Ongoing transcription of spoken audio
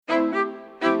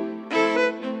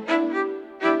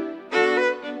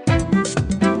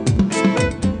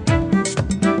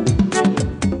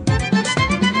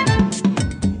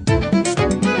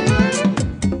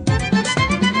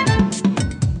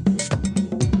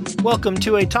Welcome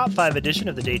to a Top 5 edition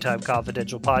of the Daytime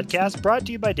Confidential podcast, brought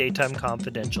to you by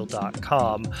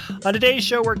DaytimeConfidential.com. On today's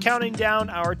show, we're counting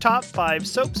down our top 5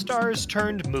 soap stars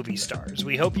turned movie stars.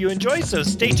 We hope you enjoy, so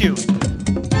stay tuned.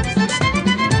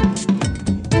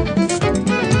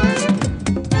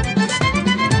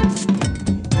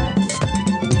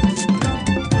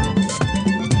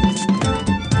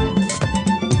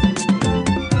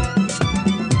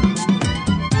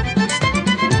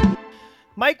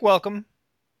 Mike, welcome.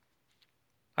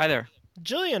 Hi there.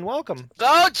 Jillian, welcome.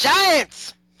 Go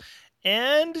Giants!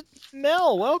 And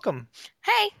Mel, welcome.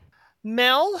 Hey.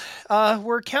 Mel,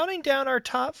 we're counting down our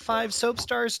top 5 soap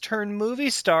stars turned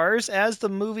movie stars as the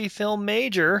movie film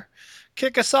major.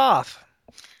 Kick us off.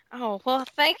 Oh, well,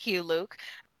 thank you, Luke.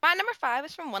 My number 5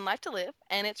 is from One Life to Live,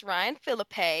 and it's Ryan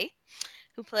Philippe,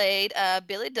 who played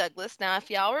Billy Douglas. Now,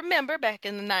 if y'all remember back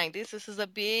in the 90s, this is a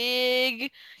big,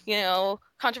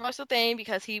 controversial thing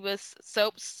because he was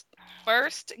soap's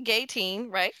first gay teen,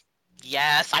 right?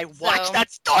 Yes, I watched that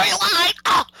storyline.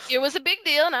 Oh! It was a big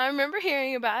deal, and I remember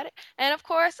hearing about it. And of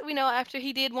course, we know after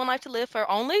he did One Life to Live for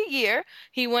only a year,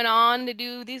 he went on to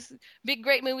do these big,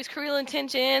 great movies, Cruel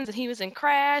Intentions, and he was in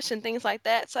Crash and things like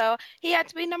that. So he had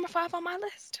to be number 5 on my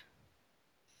list.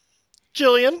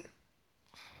 Jillian?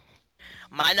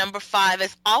 My number 5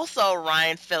 is also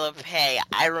Ryan Philippe.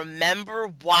 I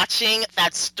remember watching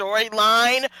that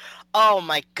storyline. Oh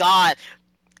my God.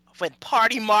 When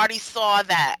Party Marty saw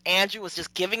that Andrew was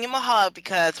just giving him a hug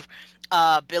because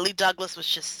Billy Douglas was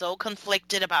just so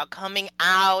conflicted about coming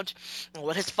out and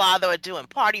what his father would do, and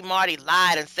Party Marty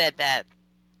lied and said that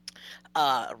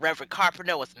Reverend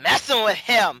Carpenter was messing with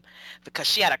him because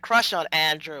she had a crush on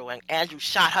Andrew, and Andrew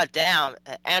shot her down,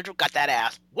 and Andrew got that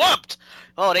ass whooped.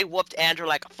 Oh, they whooped Andrew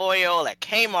like a 4-year-old at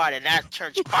Kmart in that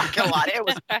church parking lot. It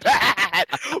was bad.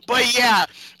 But yeah,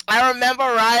 I remember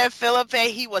Ryan Philippe.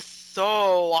 He was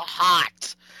so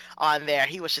hot on there.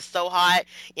 He was just so hot.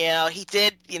 He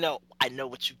did, I Know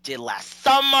What You Did Last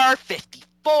Summer,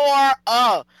 54.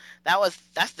 Oh,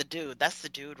 that's the dude. That's the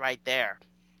dude right there.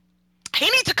 He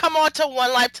needs to come on to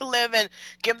One Life to Live and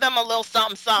give them a little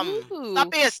something. Ooh. Stop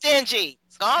being stingy.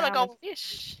 It's gonna go.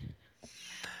 Fish.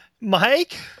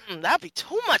 Mike? That'd be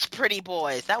too much pretty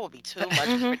boys. That would be too much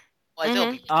pretty boys.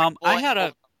 It'll be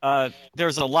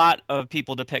there's a lot of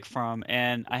people to pick from,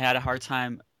 and I had a hard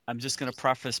time. I'm just going to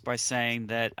preface by saying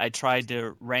that I tried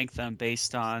to rank them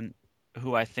based on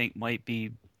who I think might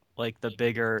be like the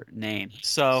bigger name.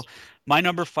 So my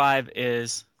number 5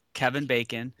 is Kevin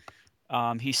Bacon.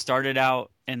 He started out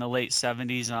in the late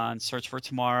 70s on Search for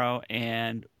Tomorrow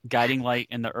and Guiding Light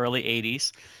in the early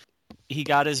 80s. He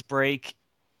got his break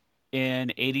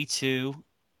in 82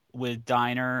 with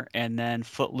Diner and then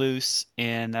Footloose,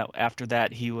 and after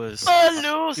that he was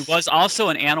also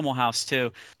in Animal House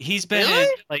too. He's been in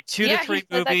like 2 to 3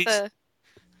 movies.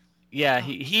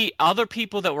 He other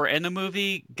people that were in the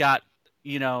movie got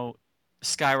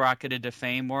skyrocketed to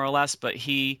fame more or less, but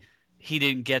he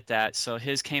didn't get that, so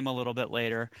his came a little bit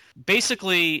later.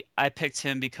 Basically, I picked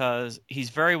him because he's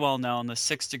very well known. The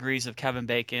 6 Degrees of Kevin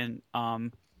Bacon.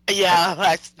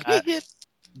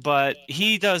 But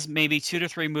he does maybe 2 to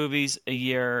 3 movies a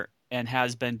year and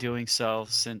has been doing so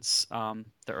since the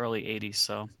early 80s.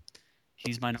 So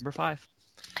he's my number 5.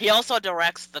 He also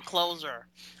directs The Closer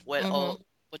with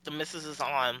the Misses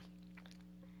on.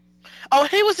 Oh,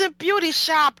 he was in Beauty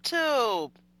Shop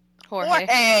too.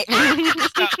 Jorge.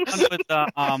 With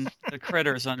the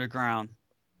Critters Underground.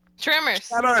 Tremors.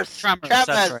 That's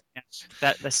right. Yeah.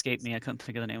 That escaped me. I couldn't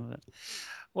think of the name of it.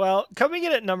 Well, coming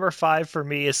in at number 5 for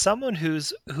me is someone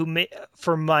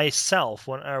for myself,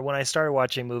 when I started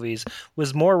watching movies,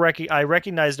 was more I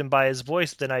recognized him by his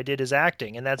voice than I did his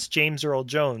acting, and that's James Earl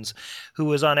Jones, who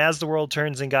was on As the World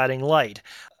Turns and Guiding Light.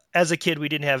 As a kid, we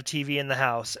didn't have TV in the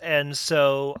house, and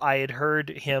so I had heard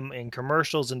him in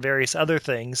commercials and various other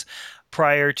things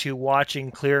prior to watching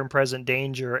Clear and Present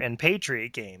Danger and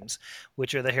Patriot Games,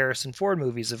 which are the Harrison Ford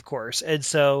movies, of course. And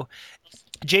so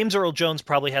James Earl Jones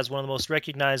probably has one of the most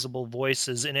recognizable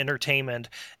voices in entertainment.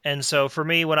 And so for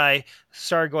me, when I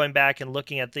started going back and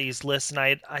looking at these lists, and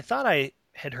I thought I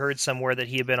had heard somewhere that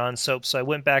he had been on soap, so I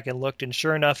went back and looked, and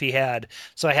sure enough, he had.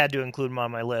 So I had to include him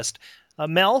on my list.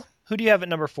 Mel, who do you have at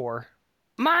number 4?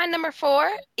 My number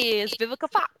 4 is Vivica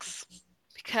Fox,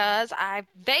 because I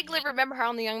vaguely remember her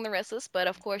on The Young and the Restless, but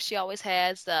of course she always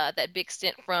has that big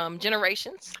stint from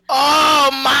Generations. Oh,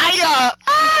 Maya!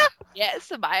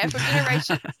 Yes, Maya from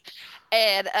Generations.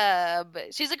 And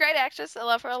but she's a great actress. I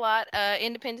love her a lot.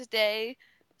 Independence Day,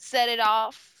 Set It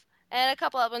Off, and a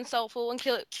couple of them, Soul Food and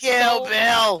Kill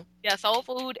Bill. Yeah, Soul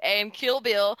Food and Kill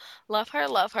Bill. Love her,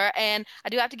 love her. And I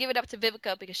do have to give it up to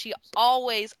Vivica because she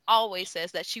always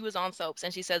says that she was on soaps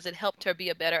and she says it helped her be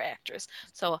a better actress.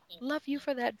 So love you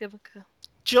for that, Vivica.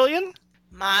 Jillian?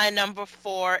 My number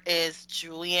 4 is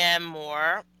Julianne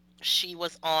Moore. She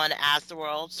was on As the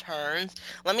World Turns.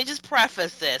 Let me just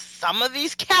preface this. Some of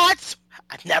these cats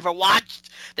I've never watched.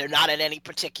 They're not in any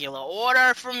particular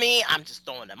order for me. I'm just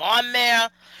throwing them on there.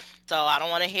 So I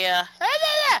don't want to hear,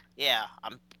 yeah,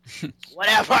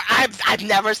 whatever. I've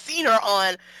never seen her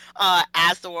on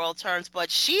As the World Turns, but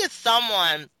she is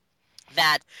someone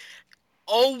that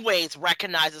always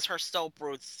recognizes her soap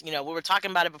roots. You know, we were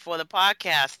talking about it before the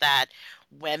podcast that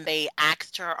when they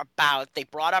asked her about, they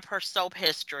brought up her soap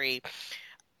history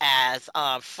as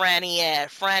Franny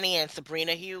and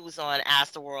Sabrina Hughes on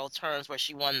As the World Turns, where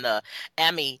she won the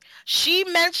Emmy. She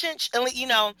mentioned, you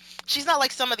know, she's not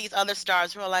like some of these other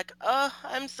stars who are like, oh,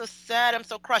 I'm so sad, I'm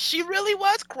so crushed. She really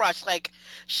was crushed. Like,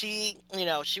 she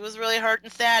was really hurt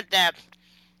and sad that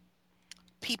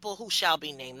people who shall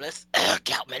be nameless,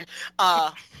 Gelman,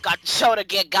 got the show to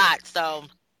get got. So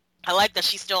I like that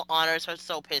she still honors her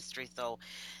soap history. So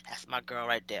that's my girl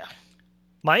right there.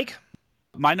 Mike?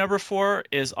 My number 4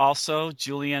 is also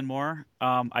Julianne Moore.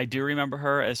 I do remember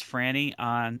her as Franny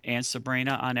and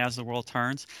Sabrina on As the World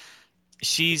Turns.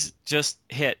 She's just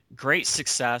hit great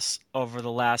success over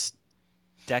the last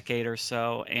decade or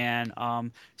so, and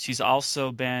she's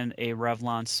also been a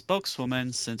Revlon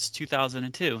spokeswoman since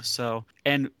 2002. So,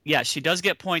 and yeah, she does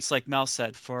get points, like Mel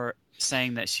said, for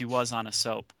saying that she was on a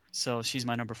soap. So she's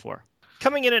my number 4.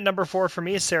 Coming in at number 4 for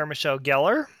me is Sarah Michelle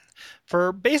Gellar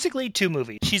for basically 2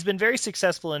 movies. She's been very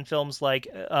successful in films like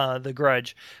The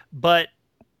Grudge, but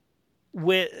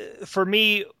for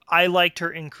me, I liked her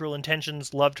in Cruel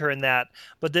Intentions, loved her in that.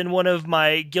 But then one of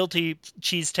my guilty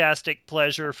cheese-tastic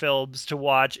pleasure films to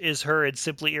watch is her in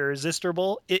Simply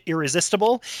Irresistible.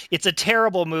 It's a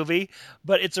terrible movie,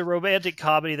 but it's a romantic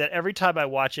comedy that every time I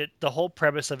watch it, the whole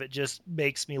premise of it just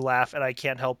makes me laugh, and I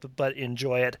can't help but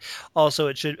enjoy it. Also,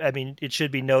 it should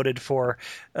be noted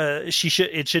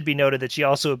it should be noted that she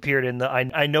also appeared in the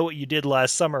I Know What You Did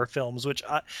Last Summer films, which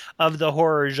of the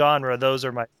horror genre, those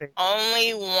are my favorite.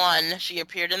 Only one. She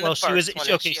appeared in the first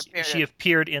one. She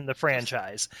appeared in the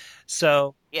franchise.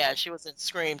 So yeah, she was in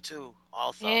Scream 2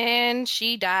 also. And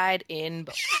she died in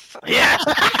both. Yeah.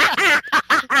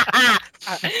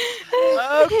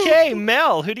 Okay,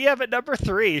 Mel, who do you have at number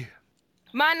 3?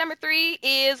 My number 3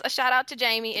 is a shout out to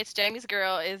Jamie. It's Jamie's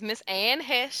girl. Is Miss Anne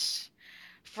Hesh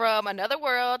from Another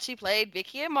World. She played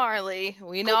Vicky and Marley.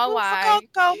 We know why.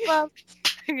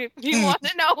 If you want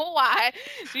to know why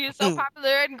she is so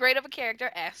popular and great of a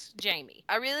character, ask Jamie.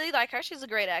 I really like her. She's a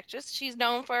great actress. She's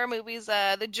known for her movies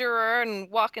The Juror and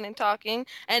Walking and Talking.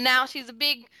 And now she's a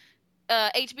big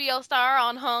HBO star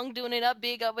on Hung, doing it up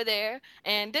big over there.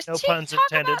 And no puns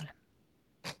intended.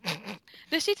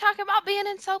 Does she talk about being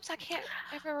in soaps? I can't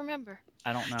ever remember.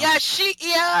 I don't know. Yeah,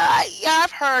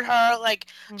 I've heard her. Like,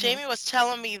 Jamie was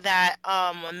telling me that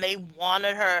when they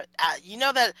wanted her,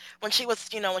 that when she was,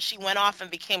 when she went off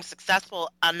and became successful,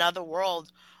 Another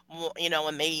World,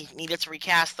 when they needed to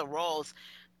recast the roles,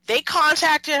 they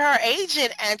contacted her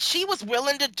agent and she was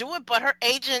willing to do it, but her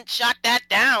agent shot that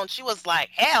down. She was like,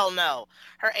 hell no.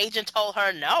 Her agent told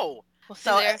her no. Well,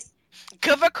 so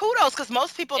give her kudos, because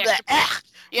most people like,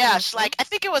 I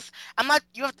think it was,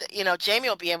 Jamie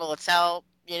will be able to tell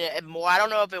more. I don't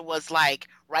know if it was like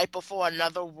right before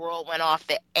Another World went off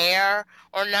the air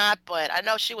or not, but I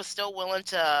know she was still willing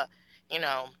to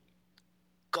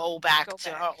go back to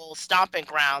her old stomping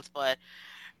grounds. But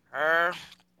I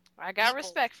got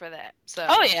respect for that. So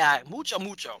oh yeah, mucho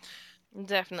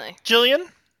definitely. Jillian?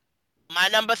 My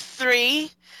number 3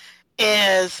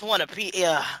 is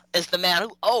the man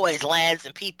who always lands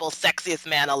in People's Sexiest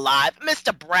Man Alive,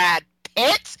 Mr. Brad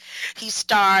Pitt. He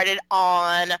started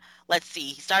on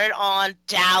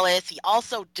Dallas. He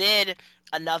also did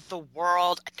Another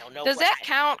World. I don't know. Does that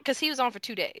count? Because he was on for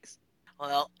 2 days.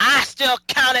 Well, I still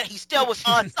count it. He still was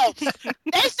on. So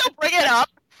they still bring it up.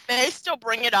 They still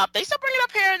bring it up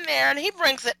here and there, and he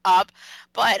brings it up.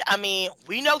 But, I mean,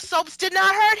 we know soaps did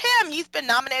not hurt him. He's been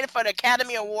nominated for the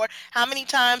Academy Award how many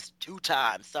times? 2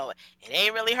 times. So it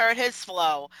ain't really hurt his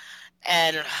flow.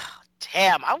 And,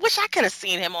 damn, I wish I could have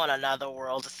seen him on Another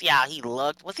World to see how he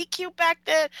looked. Was he cute back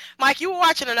then? Mike, you were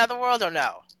watching Another World or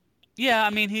no? Yeah,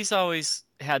 I mean, he's always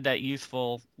had that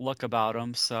youthful look about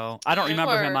him. So I don't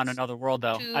remember him on Another World,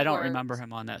 though. I don't remember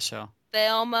him on that show.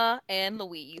 Thelma and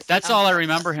Louise. That's all I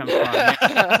remember him from.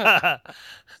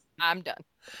 I'm done.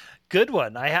 Good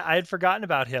one. I had forgotten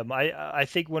about him. I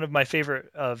think one of my favorite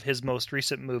of his most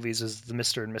recent movies is the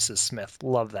Mr. and Mrs. Smith.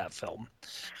 Love that film.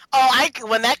 Oh,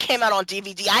 when that came out on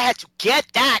DVD, I had to get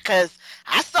that because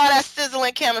I saw that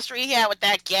sizzling chemistry he had with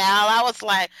that gal. I was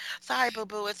like, sorry, boo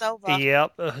boo, it's over.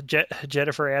 Yep.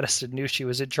 Jennifer Aniston knew she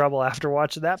was in trouble after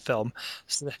watching that film.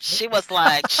 She was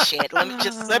like, shit, let me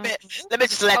just let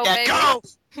Oh, that baby. go.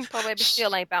 Poor baby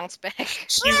still ain't bounced back.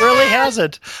 She really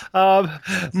hasn't.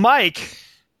 Mike.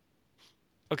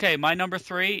 Okay, my number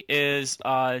 3 is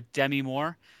Demi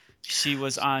Moore. She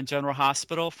was on General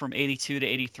Hospital from 82 to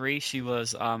 83. She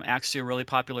was actually a really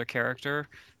popular character,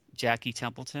 Jackie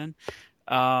Templeton.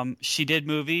 She did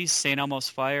movies, St. Elmo's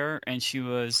Fire, and she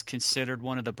was considered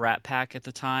one of the Brat Pack at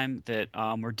the time that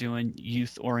were doing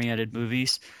youth-oriented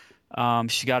movies.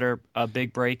 She got a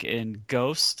big break in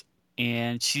Ghost,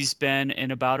 and she's been in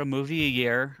about a movie a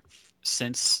year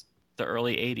since the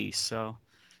early 80s. So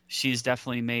she's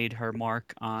definitely made her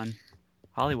mark on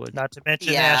Hollywood. Not to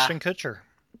mention Yeah. Ashton Kutcher.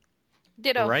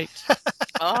 Ditto. Right.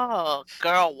 Oh,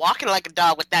 girl, walking like a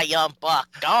dog with that young buck.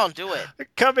 Don't do it.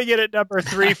 Coming in at number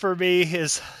 3 for me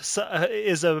is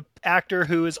a actor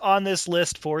who is on this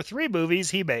list for 3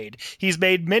 movies he made. He's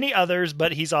made many others,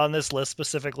 but he's on this list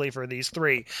specifically for these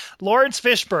 3. Lawrence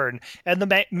Fishburne and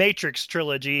the Matrix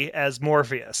trilogy as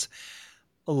Morpheus.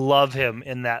 Love him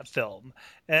in that film.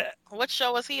 What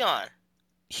show was he on?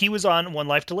 He was on One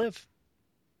Life to Live.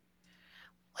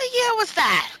 What year was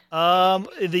that?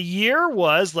 The year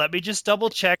was, let me just double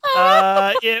check.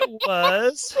 It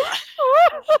was. Why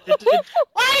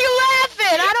are you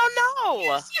laughing? I don't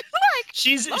know.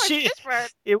 She's Lawrence she. Fishburne.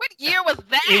 It, What year was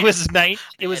that? it was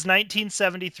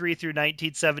 1973 through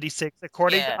 1976,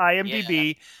 according Yeah, to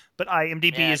IMDb. But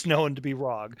IMDb Yeah. is known to be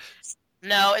wrong.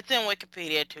 No, it's in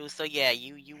Wikipedia too. So yeah,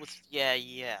 you was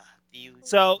you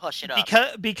So push it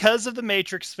up. because of the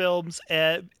Matrix films,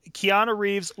 Keanu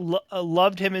Reeves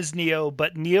loved him as Neo,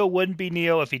 but Neo wouldn't be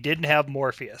Neo if he didn't have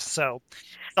Morpheus. So,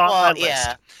 it's on my list.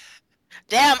 yeah.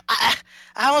 Damn,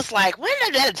 I was like, when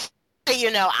did that?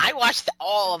 I watched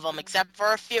all of them except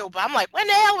for a few, but I'm like, when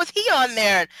the hell was he on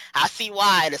there? And I see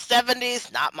why. The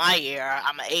 70s, not my era.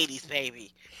 I'm an 80s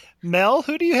baby. Mel,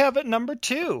 who do you have at number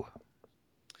 2?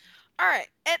 All right,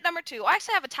 at number 2, I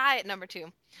actually have a tie at number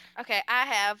 2. Okay, I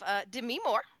have Demi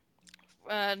Moore,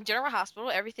 General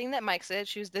Hospital, everything that Mike said.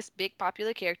 She was this big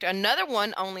popular character. Another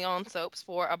one only on soaps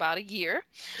for about a year.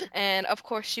 And of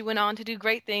course, she went on to do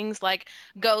great things like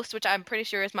Ghost, which I'm pretty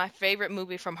sure is my favorite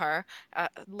movie from her.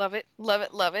 Love it, love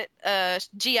it, love it.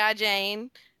 G.I.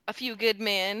 Jane, A Few Good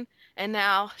Men, and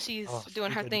now she's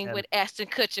doing her Good thing Men. with Ashton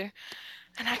Kutcher.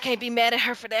 And I can't be mad at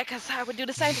her for that because I would do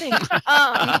the same thing.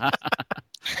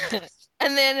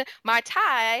 And then my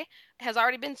tie has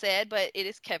already been said, but it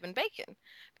is Kevin Bacon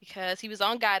because he was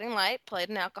on Guiding Light, played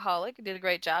an alcoholic, did a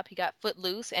great job. He got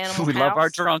Footloose, Animal We House. love our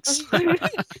drunks. Footloose.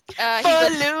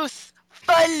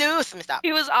 Let me stop.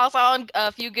 He was also on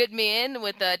A Few Good Men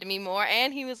with Demi Moore,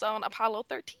 and he was on Apollo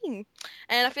 13.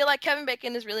 And I feel like Kevin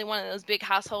Bacon is really one of those big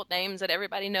household names that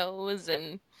everybody knows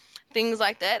and things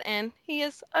like that. And he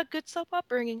is a good soap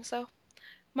upbringing. So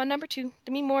my number 2,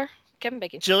 Demi Moore, Kevin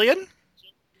Bacon. Jillian?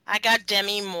 I got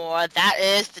Demi Moore. That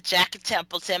is the Jackie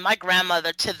Templeton. My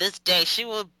grandmother, to this day, she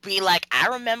would be like, I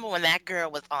remember when that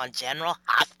girl was on General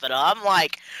Hospital. I'm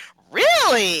like,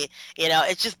 really?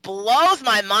 It just blows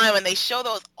my mind when they show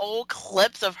those old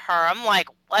clips of her. I'm like,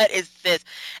 what is this?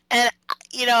 And,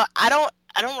 I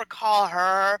don't recall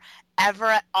her ever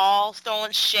at all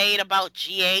throwing shade about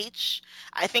GH.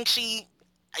 I think she,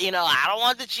 I don't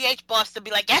want the GH buffs to be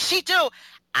like, yes, she do.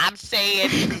 I'm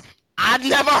saying... I've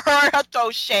never heard her throw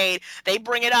shade. They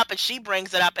bring it up, and she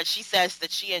brings it up, and she says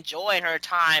that she enjoyed her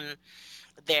time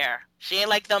there. She ain't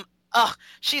like them.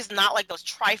 She's not like those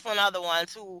trifling other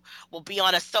ones who will be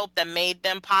on a soap that made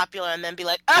them popular and then be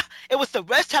like, it was the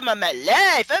worst time of my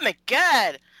life. Oh my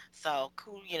god. So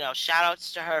cool, shout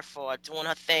outs to her for doing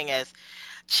her thing as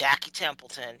Jackie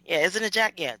Templeton. Yeah, isn't it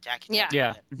Jackie? Yeah, Jackie. Yeah.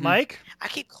 Templeton. Yeah. Mike?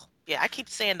 I keep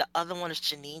saying the other one is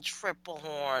Janine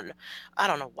Triplehorn. I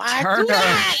don't know why I Turner. do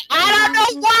that. I don't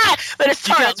know why, but it's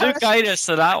You Turner. got Lukeitis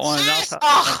to that one. Yes.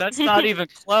 Oh. That's not even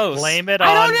close. Blame it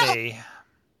I on don't know. me.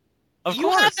 Of You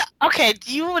course. have to, okay,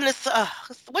 you and this,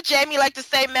 what Jamie like to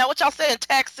say, man? What y'all say in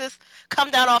Texas? Come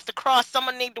down off the cross.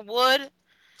 Someone need the wood.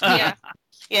 Yeah.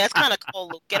 Yeah, it's kind of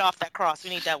cold. Luke. Get off that cross. We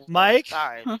need that wood. Mike?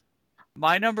 Sorry.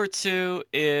 My number 2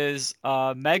 is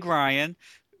Meg Ryan,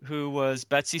 who was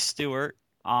Betsy Stewart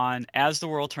on As the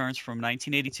World Turns from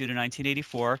 1982 to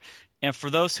 1984. And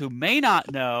for those who may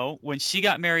not know, when she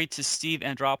got married to Steve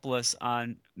Andropoulos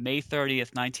on May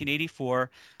 30th,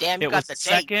 1984, Damn, you it got was the the date.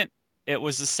 second. It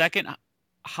was the second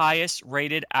highest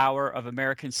rated hour of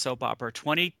American soap opera.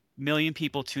 20 million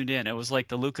people tuned in. It was like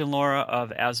the Luke and Laura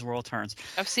of As the World Turns.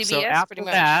 Of CBS, So after pretty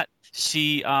much. that,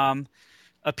 she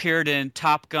appeared in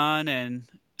Top Gun and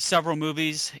several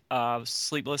movies.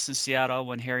 Sleepless in Seattle,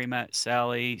 When Harry Met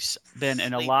Sally. She's been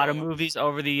in a lot of movies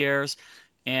over the years,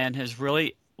 and is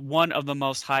really one of the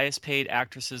most highest paid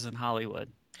actresses in Hollywood.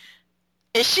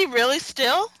 Is she really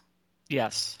still?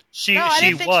 Yes. She No, I she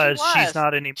didn't think she was. was. She's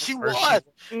not anymore. She was.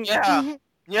 Yeah.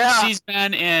 Yeah. She's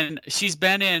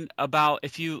been in about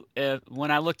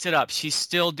when I looked it up, she's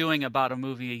still doing about a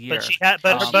movie a year. But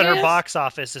her She is? box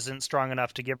office isn't strong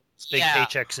enough to give her big Yeah.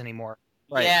 paychecks anymore.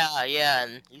 Right. Yeah.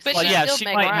 And But Well, she's yeah, still she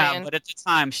Meg might Ryan. have, but at the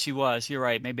time she was. You're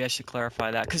right. Maybe I should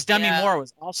clarify that because Demi Yeah. Moore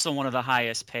was also one of the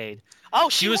highest paid. oh,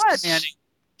 she was.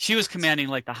 She was commanding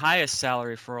like the highest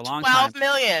salary for a long time.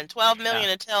 12 million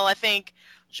until I think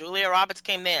Julia Roberts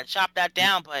came in and chopped that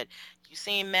down. But you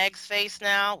seen Meg's face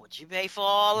now? Would you pay for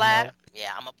all that? No.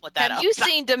 Yeah, I'm gonna put that Have up. you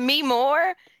seen Demi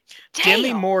Moore? Demi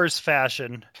Damn. Moore's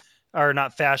fashion, or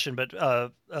not fashion, but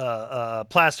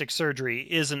plastic surgery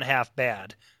isn't half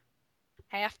bad.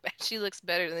 Half bad. She looks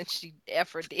better than she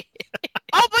ever did.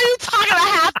 Oh, but you talking about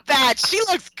half bad? She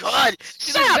looks good.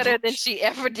 She looks better than she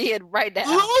ever did right now.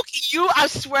 Luke, I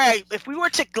swear, if we were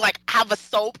to like have a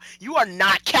soap, you are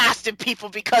not casting people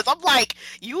because I'm like,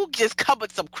 you just come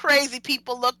with some crazy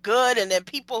people look good, and then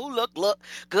people who look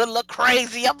good look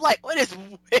crazy. I'm like, what is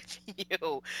with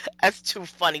you? That's too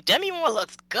funny. Demi Moore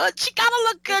looks good. She gotta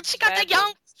look good. She got that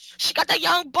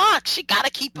young buck. She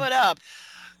gotta keep it up.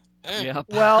 Yep.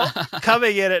 Well,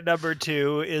 coming in at number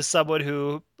 2 is someone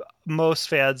who most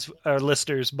fans or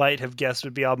listeners might have guessed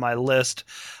would be on my list,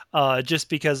 just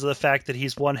because of the fact that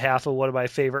he's one half of one of my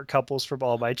favorite couples from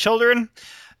All My Children,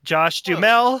 Josh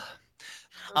Duhamel.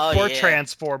 For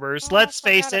Transformers. Oh, Let's I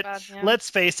face forgot it. about him. Let's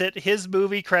face it. His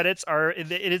movie credits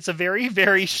it's a very,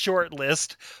 very short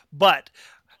list, but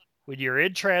when you're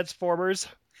in Transformers,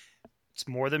 it's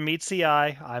more than meets the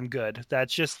eye. I'm good.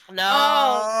 That's just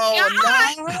No,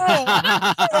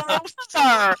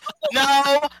 sir.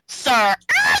 No, sir.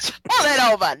 Pull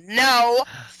it over. No,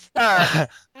 sir.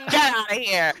 Get out of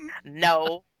here.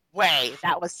 No way.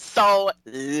 That was so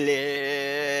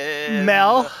lit.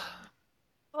 Mel.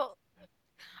 Oh,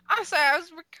 I'm sorry, I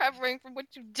was recovering from what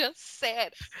you just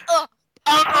said.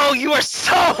 Oh, you are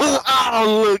so.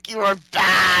 Oh, Luke, you are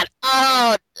bad.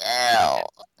 Oh, no.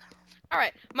 All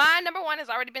right, my number 1 has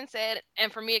already been said,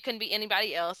 and for me, it couldn't be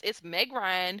anybody else. It's Meg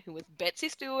Ryan, who was Betsy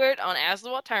Stewart on As the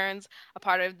World Turns, a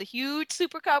part of the huge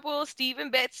super couple, Steve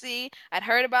and Betsy. I'd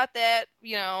heard about that,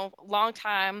 long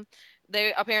time.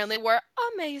 They apparently were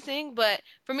amazing, but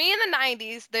for me in the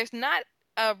 90s, there's not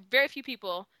very few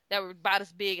people that were about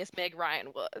as big as Meg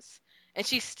Ryan was. And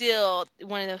she's still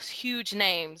one of those huge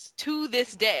names to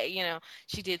this day.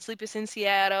 She did Sleepless in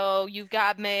Seattle, You've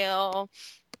Got Mail.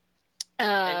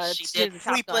 And she did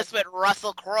Sleepless with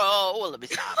Russell Crowe. Let me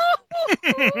stop.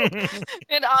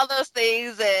 And all those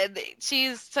things, and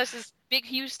she's such a big,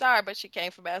 huge star, but she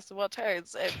came from As the World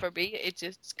Turns, and for me, it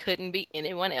just couldn't be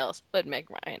anyone else but Meg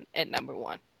Ryan at number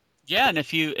 1. Yeah, and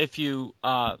if you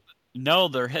know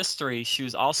their history, she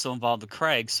was also involved with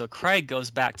Craig, so Craig goes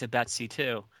back to Betsy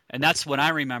too, and that's when I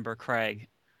remember Craig.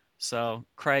 So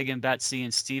Craig and Betsy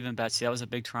and Steve and Betsy, that was a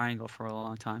big triangle for a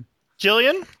long time.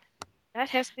 Jillian? That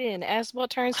has been As the World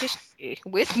Turns history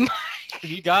with my...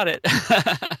 You got it.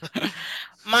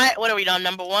 What are we on,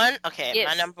 number 1? Okay, Yes.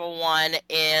 My number 1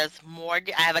 is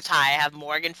Morgan. I have a tie. I have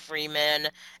Morgan Freeman,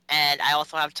 and I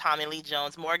also have Tommy Lee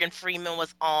Jones. Morgan Freeman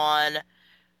was on,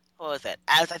 what was it?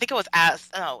 I think it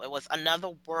was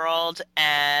Another World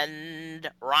and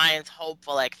Ryan's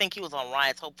Hopeful. I think he was on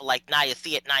Ryan's Hopeful, like Now You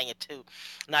See It, Now You Do,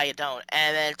 Now You Don't.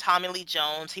 And then Tommy Lee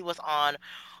Jones, he was on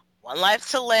One Life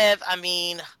to Live. I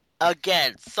mean,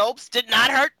 again, soaps did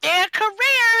not hurt their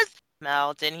careers.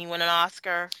 Mel, didn't he win an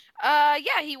Oscar?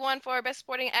 Yeah, he won for Best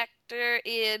Supporting Actor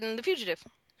in The Fugitive.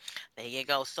 There you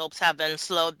go. Soaps have been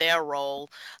slowed their roll.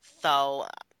 So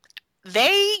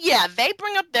they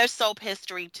bring up their soap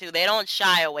history too. They don't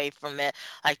shy away from it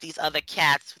like these other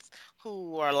cats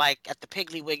who are like at the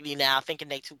Piggly Wiggly now thinking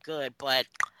they too good. But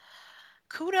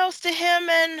kudos to him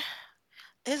and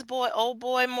his old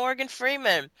boy Morgan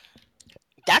Freeman.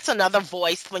 That's another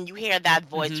voice. When you hear that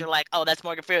voice, you're like, oh, that's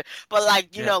Morgan Freeman. But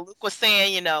like, you know, Luke was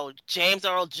saying, James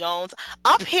Earl Jones.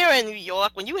 Up here in New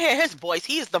York, when you hear his voice,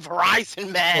 he is the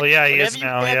Verizon man. Well, yeah, he Whenever is you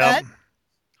now, hear yeah.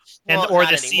 that, Or not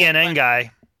the anymore, CNN but-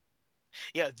 guy.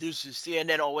 Yeah, this is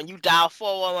CNN. Or when you dial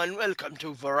 411, welcome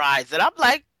to Verizon. I'm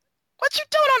like, what you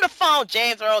doing on the phone,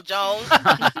 James Earl Jones?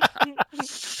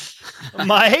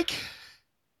 Mike?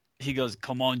 he goes,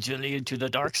 "Come on, Jillian, to the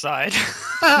dark side."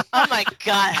 Oh my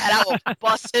God, that will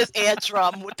bust his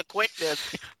eardrum with the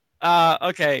quickness.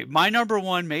 Okay, my number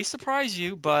one may surprise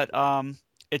you, but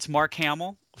it's Mark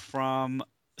Hamill from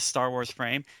Star Wars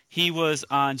fame. He was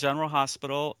on General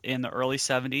Hospital in the early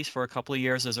 70s for a couple of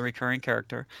years as a recurring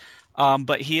character.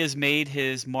 But he has made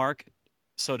his mark,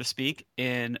 so to speak,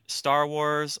 in Star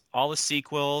Wars, all the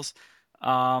sequels,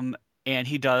 and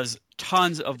he does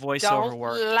tons of voiceover Don't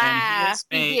work. lie. And has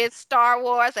He made- did Star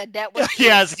Wars, and that was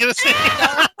Yeah, I it. was gonna say.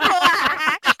 Don't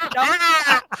lie. Don't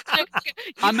lie.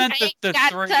 I You meant ain't the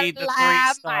got three to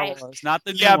lie, Star Mike. Wars, not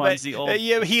the new Yeah, ones, but the old.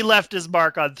 yeah, he left his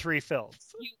mark on 3 films.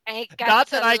 You ain't got Not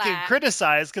to that lie. I can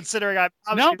criticize, considering I'm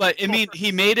No, but I mean,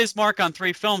 he made his mark on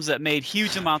 3 films that made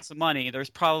huge amounts of money. There's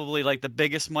probably like the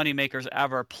biggest money makers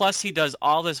ever. Plus, he does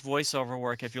all this voiceover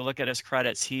work. If you look at his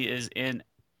credits, he is in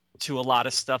to a lot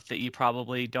of stuff that you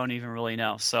probably don't even really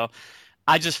know. So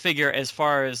I just figure as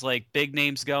far as like big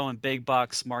names go and big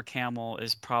bucks, Mark Hamill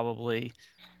is probably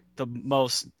the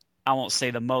most, I won't say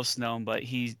the most known, but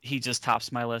he just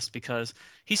tops my list because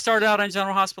he started out on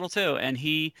General Hospital too, and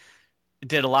he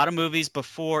did a lot of movies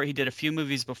before. He did a few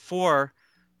movies before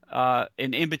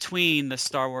and in between the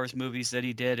Star Wars movies that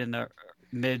he did in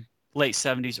the late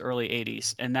 70s, early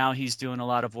 80s, and now he's doing a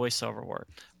lot of voiceover work.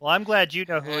 Well, I'm glad you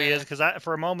know who he is, because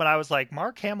for a moment I was like,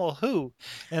 Mark Hamill, who?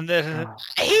 And then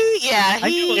I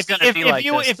knew it was gonna be like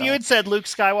this, if you though. had said Luke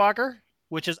Skywalker,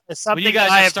 which is something you guys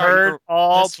I just have start heard your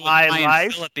all list with my Ryan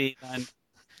life. Phillippe, then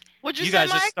What'd you you say, guys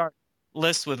Mike? just start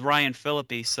lists with Ryan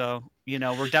Phillippe, so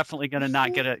we're definitely gonna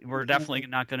not get it. We're definitely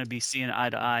not gonna be seeing eye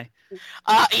to eye.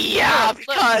 Yeah, Look,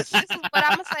 because this is what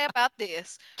I'm gonna say about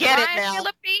this. Get it Ryan now.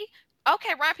 Phillippe. Okay,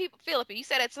 Ryan Phillippe. You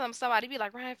said that to somebody, be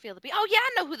like Ryan Phillippe. Oh yeah,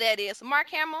 I know who that is.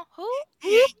 Mark Hamill. Who?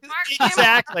 Mark Hamill.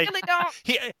 Exactly. I really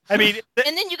don't. I mean,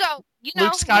 And then you go,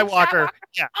 Luke Skywalker.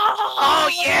 Yeah. Oh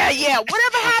yeah.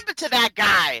 Whatever happened to that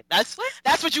guy? That's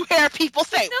what you hear people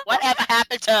say. Whatever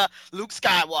happened to Luke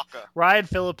Skywalker? Ryan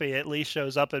Phillippe at least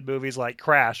shows up in movies like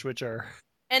Crash, which are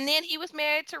And then he was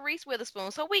married to Reese Witherspoon,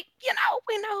 so we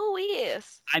know who he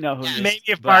is. I know who he is. maybe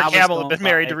if but I Mark was Hamill had going been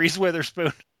married by- to Reese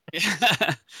Witherspoon. Ooh,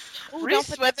 don't Reese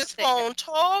put that Witherspoon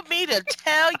told me to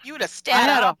tell you to I stand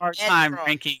had a up hard and time run.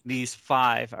 ranking these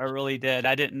 5. I really did.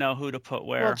 I didn't know who to put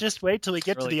where. Well, just wait till we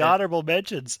get to Really the good. honorable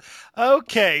mentions.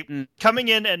 Okay, Mm. coming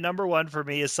in at number 1 for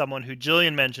me is someone who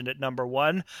Jillian mentioned at number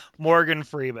 1, Morgan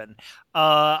Freeman.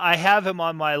 I have him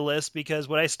on my list because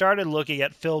when I started looking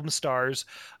at film stars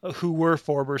who were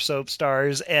former soap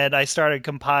stars, and I started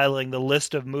compiling the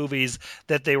list of movies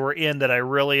that they were in that I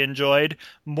really enjoyed,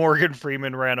 Morgan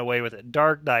Freeman ran away with it.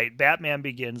 Dark Knight, Batman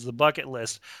Begins, The Bucket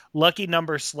List, Lucky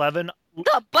Number 11.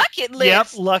 The bucket list. Yep,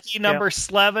 Lucky Number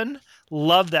 11.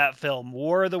 Love that film.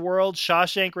 War of the Worlds,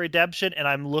 Shawshank Redemption, and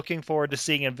I'm looking forward to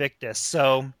seeing Invictus.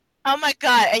 So Oh my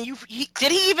God! And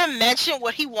did he even mention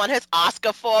what he won his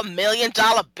Oscar for? $1 Million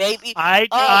Baby.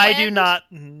 I do and- not.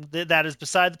 That is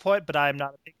beside the point. But I am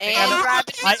not a big fan And of.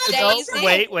 Driving I, Miss no,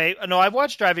 Daisy. wait. No, I've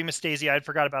watched Driving Miss Daisy. I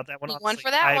forgot about that one. He won honestly.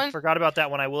 for that I one. forgot about that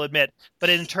one. I will admit.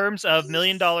 But in terms of $1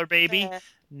 Million Baby,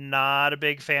 not a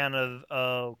big fan of.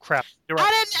 Oh crap! You're right.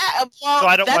 I didn't. Well, So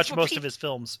I don't that's watch what most of his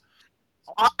films.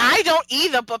 I don't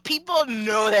either, but people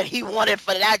know that he won it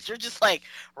for that. You're just like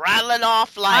rattling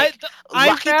off like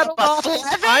Lucky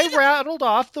I rattled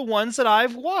off the ones that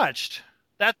I've watched.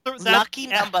 Lucky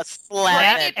Number 11.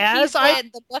 That- as He I-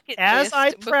 said the bucket As list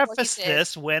I before he prefaced said-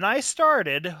 this, when I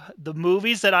started, the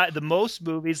most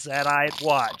movies that I'd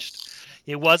watched.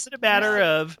 It wasn't a matter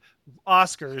of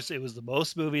Oscars. It was the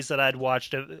most movies that I'd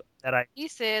watched that I He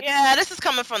said Yeah, this is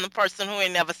coming from the person who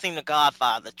ain't never seen the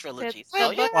Godfather trilogy. Said- So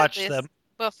Wait, yeah. what? watched this- them.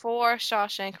 before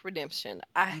Shawshank Redemption.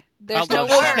 There's I no love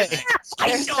words. Shawshank. I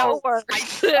There's know. no words.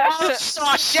 I love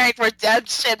Shawshank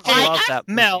Redemption. I Mike. love that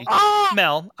movie. Mel, Oh,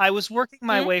 Mel, I was working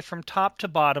my Hmm? way from top to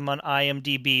bottom on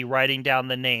IMDb, writing down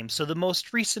the names, so the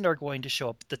most recent are going to show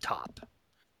up at the top.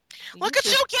 look at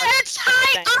just you getting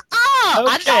tight.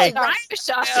 Okay. I know, right?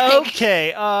 Shawshank.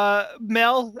 Okay,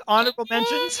 Mel, honorable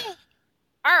mentions.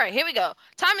 All right, here we go.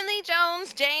 Tommy Lee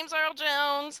Jones, James Earl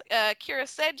Jones, Kira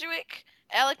Sedgwick,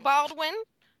 Alec Baldwin,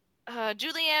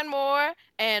 Julianne Moore,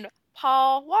 and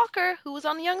Paul Walker, who was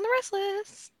on The Young and the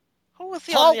Restless. Who was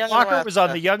he Paul on the Young and Walker the was on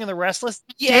The Restless? Young and the Restless.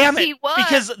 Yes, Damn it! he was.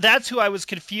 Because that's who I was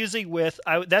confusing with.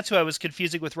 That's who I was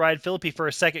confusing with Ryan Phillippe for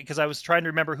a second, because I was trying to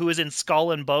remember who was in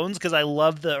Skull and Bones, because I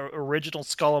love the original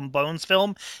Skull and Bones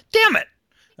film. Damn it!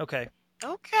 Okay.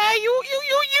 Okay, you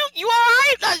all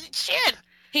right? Shit.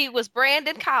 He was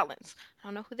Brandon Collins. I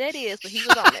don't know who that is, but he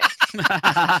was on there.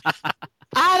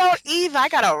 I don't either. I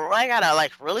gotta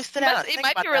like really sit down. and It think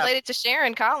might about be that. related to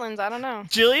Sharon Collins. I don't know.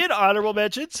 Jillian, honorable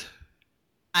mentions.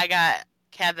 I got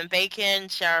Kevin Bacon,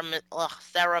 Sarah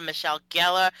Michelle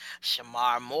Gellar,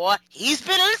 Shamar Moore. He's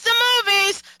been in some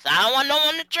movies, so I don't want no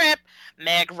one to trip.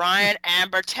 Meg Ryan,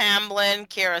 Amber Tamblyn,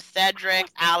 Kira Cedric,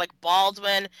 Alec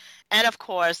Baldwin, and of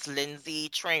course Lindsay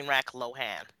Trainwreck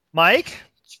Lohan. Mike?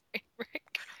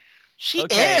 She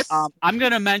Okay, is. I'm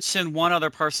going to mention one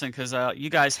other person because you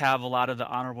guys have a lot of the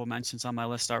honorable mentions on my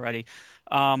list already.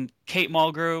 Kate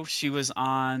Mulgrew, she was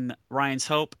on Ryan's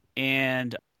Hope,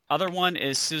 and other one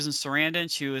is Susan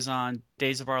Sarandon. She was on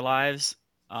Days of Our Lives.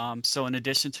 So in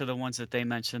addition to the ones that they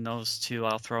mentioned, those two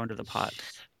I'll throw into the pot.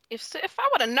 If I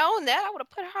would have known that, I would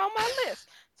have put her on my list.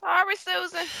 Sorry,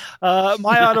 Susan.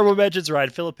 My honorable mentions: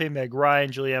 Ryan Phillippe, Meg Ryan,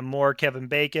 Julianne Moore, Kevin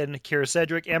Bacon, Kira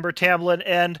Cedric, Amber Tamblyn,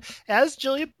 and as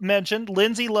Julia mentioned,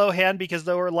 Lindsay Lohan, because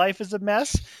though her life is a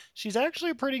mess, she's actually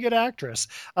a pretty good actress.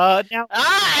 Now,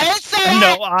 I didn't say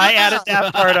that. no, I added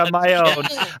that part on my own.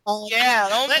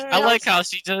 I like how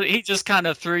he just kind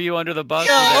of threw you under the bus.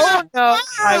 No,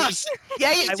 I was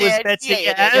mentioning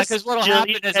because what'll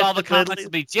happen is all the comments will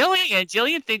be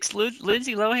Jillian thinks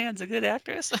Lindsay Lohan's a good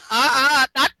actress. Not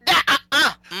that.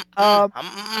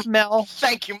 Mel,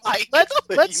 Thank you, Mike.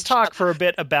 let's talk for a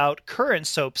bit about current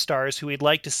soap stars who we'd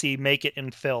like to see make it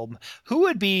in film. Who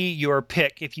would be your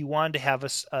pick if you wanted to have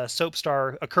a soap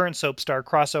star, a current soap star,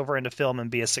 crossover into film and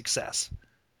be a success?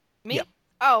 Me? Yeah.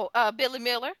 Oh, Billy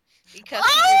Miller. Because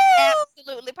he is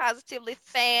absolutely, positively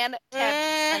fantastic,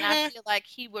 and I feel like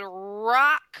he would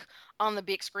rock on the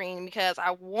big screen because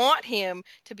I want him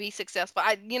to be successful.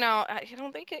 I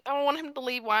don't want him to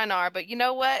leave YNR, but you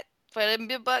know what? For them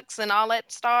big bucks and all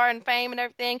that star and fame and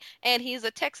everything, and he's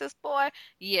a Texas boy,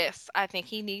 yes, I think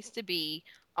he needs to be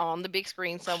on the big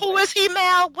screen somewhere. Who is he,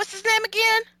 Mel? What's his name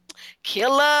again?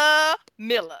 Killer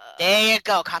Miller. There you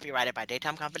go. Copyrighted by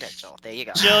Daytime Confidential. There you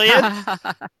go.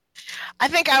 Jillian? I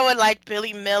think I would like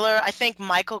Billy Miller. I think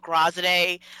Michael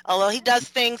Grosade, although he does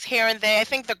things here and there. I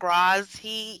think the Gros,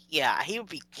 he'd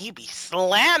be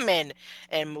slamming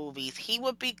in movies. He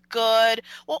would be good.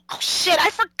 Well, oh shit, I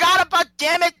forgot about,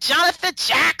 damn it, Jonathan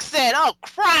Jackson. Oh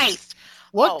Christ.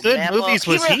 What good movies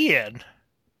was he in?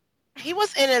 He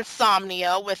was in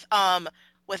Insomnia with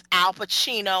Al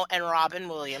Pacino and Robin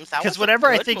Williams. Because whenever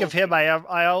I think of him,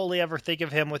 I only ever think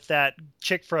of him with that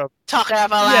chick from Talking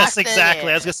Everlasting. Yes,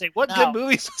 exactly. I was gonna say, what good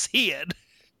movies was he in?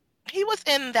 He was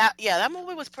in that. Yeah, that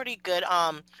movie was pretty good.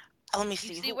 Let me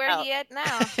see. You see where he at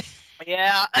now?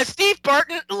 Yeah, Steve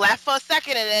Burton left for a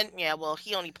second, and then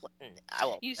he only played.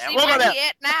 You see where he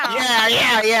at now?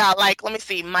 Yeah. Like, let me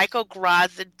see. Michael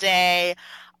Grosade.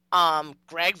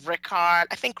 Greg Ricard.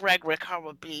 I think Greg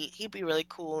Ricard he'd be really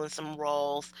cool in some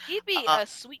roles. He'd be a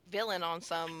sweet villain on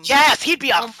some. Yes, he'd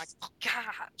be oh my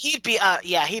God. He'd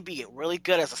be really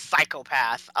good as a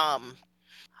psychopath.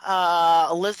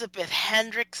 Elizabeth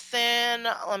Hendrickson.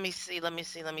 Let me see.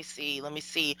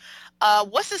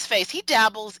 What's his face? He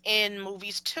dabbles in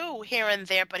movies too, here and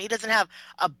there, but he doesn't have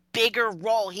a bigger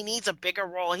role. He needs a bigger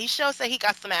role. He shows that he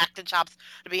got some acting chops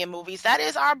to be in movies. That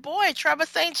is our boy, Trevor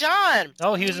St. John.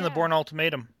 Oh, he was in The Bourne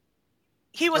Ultimatum.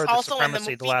 He was also in the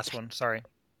movie. The last one, sorry.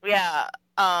 Yeah.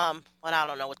 Well, I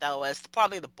don't know what that was.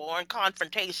 Probably The Bourne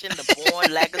Confrontation, The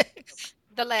Bourne Legacy.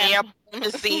 The last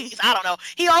disease. I don't know.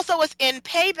 He also was in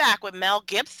Payback with Mel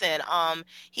Gibson.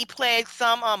 He played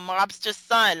some mobster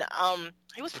son.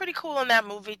 He was pretty cool in that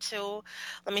movie too.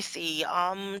 Let me see.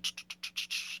 Trying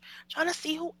to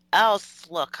see who else.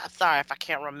 Look, I'm sorry if I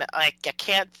can't remember. Like, I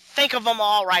can't think of them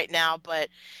all right now. But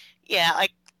yeah,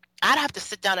 like, I'd have to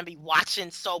sit down and be watching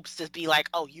soaps to be like,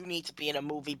 oh, you need to be in a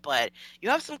movie. But you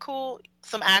have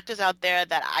some actors out there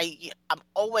that I'm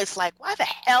always like, why the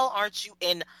hell aren't you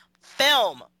in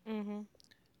film? Mm-hmm.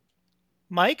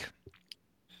 Mike?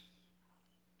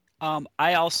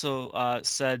 I also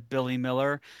said Billy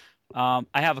Miller. I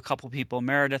have a couple people.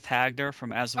 Meredith Hagner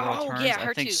from As the World Turns. Yeah,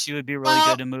 I think too. she would be really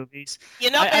good in movies.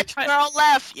 That girl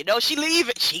left. She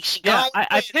leaving. She gone.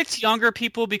 I picked younger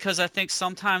people because I think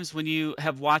sometimes when you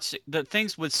have watched the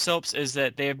things with soaps is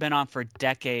that they have been on for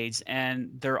decades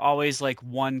and they're always like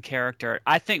one character.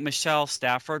 I think Michelle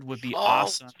Stafford would be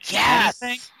awesome. Yes.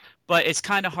 But it's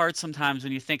kind of hard sometimes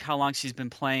when you think how long she's been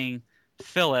playing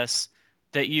Phyllis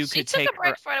that you could take a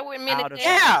break for a minute. out of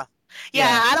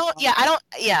I don't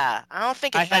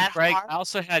think it's that hard. I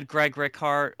also had Greg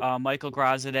Ricard, Michael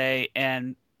Grosade,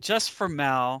 and just for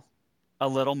Mel, a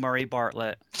little Murray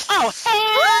Bartlett. Oh,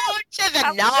 to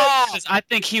the nose! I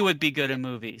think he would be good in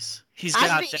movies. He's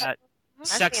got that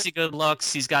sexy good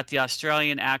looks. He's got the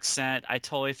Australian accent. I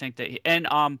totally think that and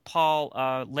Paul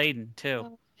Layden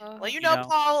too. Well,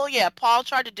 Paul. Yeah, Paul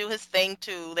tried to do his thing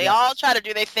too. They all try to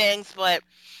do their things, but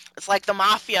it's like the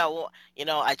mafia.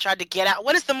 I tried to get out.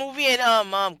 What is the movie in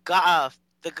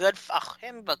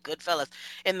Goodfellas.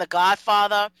 In The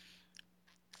Godfather,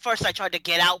 first I tried to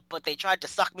get out, but they tried to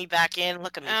suck me back in.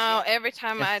 Look at me. Oh, every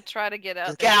time I try to get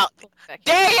out, Get out.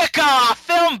 There you go, a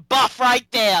film buff right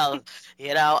there.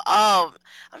 You know, I'm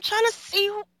trying to see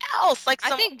who else. Like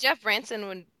I think Jeff Branson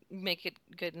would make it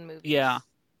good in movies.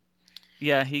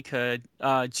 Yeah, he could.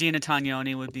 Gina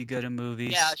Tognoni would be good in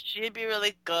movies. Yeah, she'd be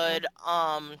really good.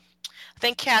 I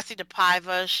think Cassie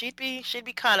DePaiva, she'd be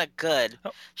kind of good.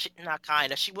 She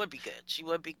would be good. She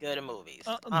would be good in movies.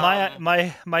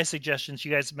 My suggestions,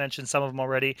 you guys mentioned some of them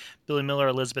already. Billy Miller,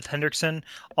 Elizabeth Hendrickson,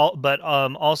 but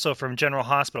also from General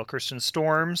Hospital, Kirsten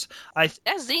Storms. That's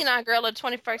Xenon Girl of the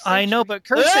 21st century. I know, but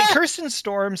Kirsten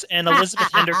Storms and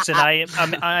Elizabeth Hendrickson,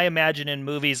 I imagine in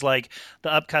movies like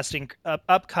the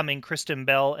upcoming Kristen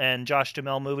Bell and Josh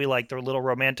Duhamel movie, like their little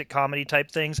romantic comedy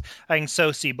type things. I can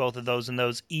so see both of those in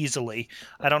those easily.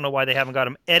 I don't know why they haven't got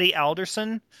him. Eddie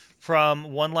Alderson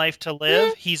from One Life to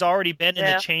Live. He's already been in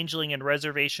The Changeling and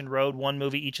Reservation Road, one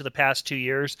movie each of the past 2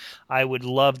 years. I would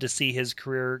love to see his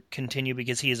career continue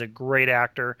because he is a great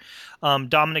actor.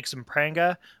 Dominic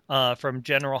Zampranga from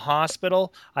General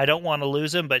Hospital. I don't want to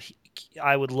lose him, but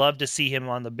I would love to see him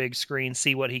on the big screen,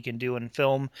 see what he can do in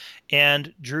film.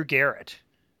 And Drew Garrett.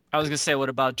 I was going to say, what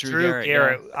about Drew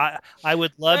Garrett? Yeah. I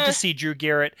would love to see Drew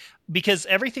Garrett because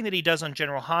everything that he does on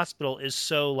General Hospital is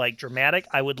so like dramatic.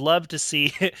 I would love to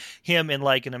see him in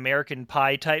like an American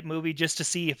Pie type movie just to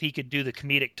see if he could do the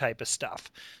comedic type of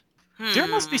stuff. There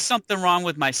must be something wrong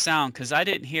with my sound because I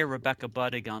didn't hear Rebecca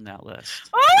Budig on that list.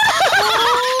 Mike!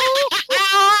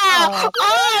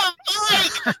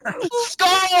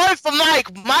 Score one for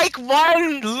Mike. Mike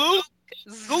won. Luke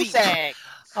goose egg.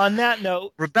 On that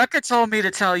note, Rebecca told me to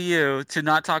tell you to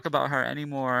not talk about her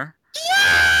anymore.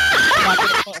 I'm not going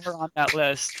to put her on that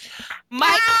list.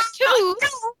 Mike 2,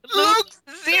 Luke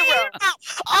 0.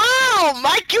 Oh,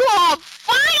 Mike, you are on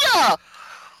fire!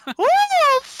 Woo,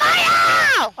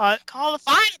 fire! Call the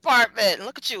fire department.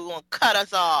 Look at you, going to cut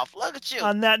us off. Look at you.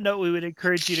 On that note, we would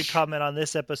encourage you to comment on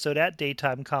this episode at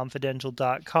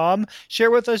daytimeconfidential.com.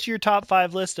 Share with us your top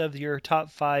 5 list of your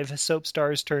top 5 soap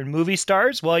stars turned movie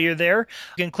stars. While you're there,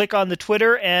 you can click on the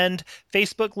Twitter and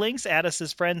Facebook links. Add us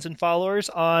as friends and followers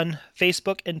on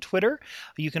Facebook and Twitter.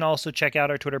 You can also check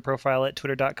out our Twitter profile at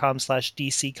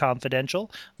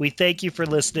twitter.com/DCConfidential. We thank you for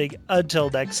listening. Until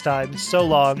next time, so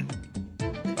long.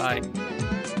 Bye.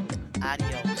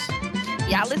 Adios.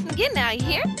 Y'all listen again now, you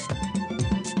hear?